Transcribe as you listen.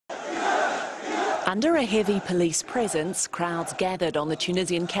Under a heavy police presence, crowds gathered on the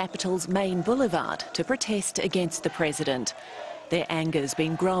Tunisian capital's main boulevard to protest against the president. Their anger's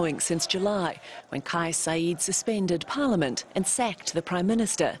been growing since July, when Kais Saied suspended parliament and sacked the prime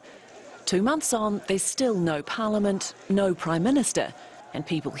minister. 2 months on, there's still no parliament, no prime minister, and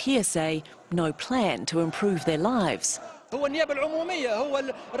people here say no plan to improve their lives.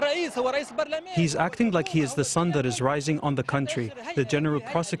 He's acting like he is the sun that is rising on the country, the general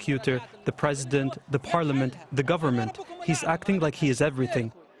prosecutor, the president, the parliament, the government. He's acting like he is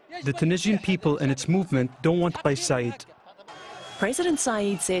everything. The Tunisian people and its movement don't want by Said. President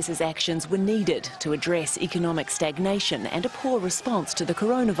Said says his actions were needed to address economic stagnation and a poor response to the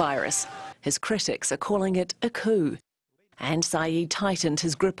coronavirus. His critics are calling it a coup. And Said tightened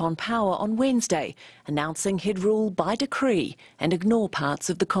his grip on power on Wednesday, announcing he'd rule by decree and ignore parts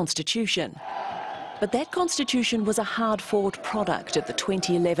of the constitution. But that constitution was a hard-fought product of the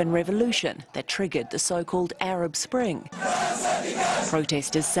 2011 revolution that triggered the so-called Arab Spring.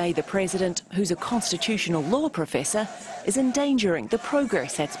 Protesters say the president, who's a constitutional law professor, is endangering the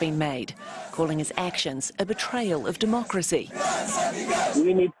progress that's been made, calling his actions a betrayal of democracy.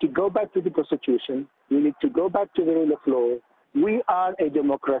 We need to go back to the constitution. We need to go back to the rule of law. We are a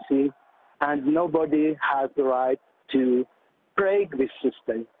democracy, and nobody has the right to break this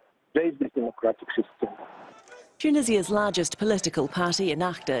system, break this democratic system. Tunisia's largest political party,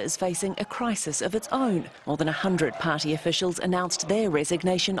 Ennahda, is facing a crisis of its own. More than 100 party officials announced their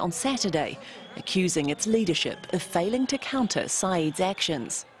resignation on Saturday, accusing its leadership of failing to counter Said's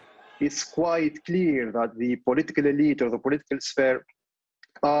actions. It's quite clear that the political elite or the political sphere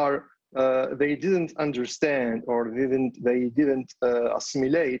they didn't understand or they didn't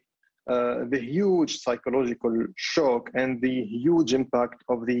assimilate the huge psychological shock and the huge impact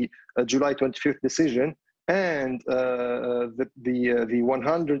of the July 25th decision. And the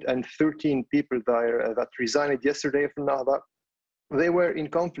 113 people that resigned yesterday from Ennahda, they were in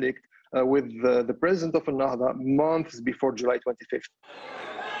conflict with the president of Ennahda months before July 25th.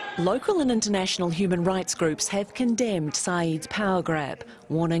 Local and international human rights groups have condemned Said's power grab,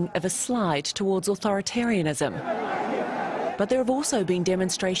 warning of a slide towards authoritarianism. But there have also been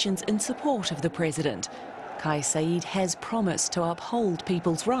demonstrations in support of the president. Kais Saied has promised to uphold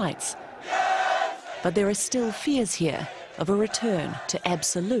people's rights. But there are still fears here of a return to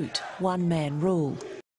absolute one-man rule.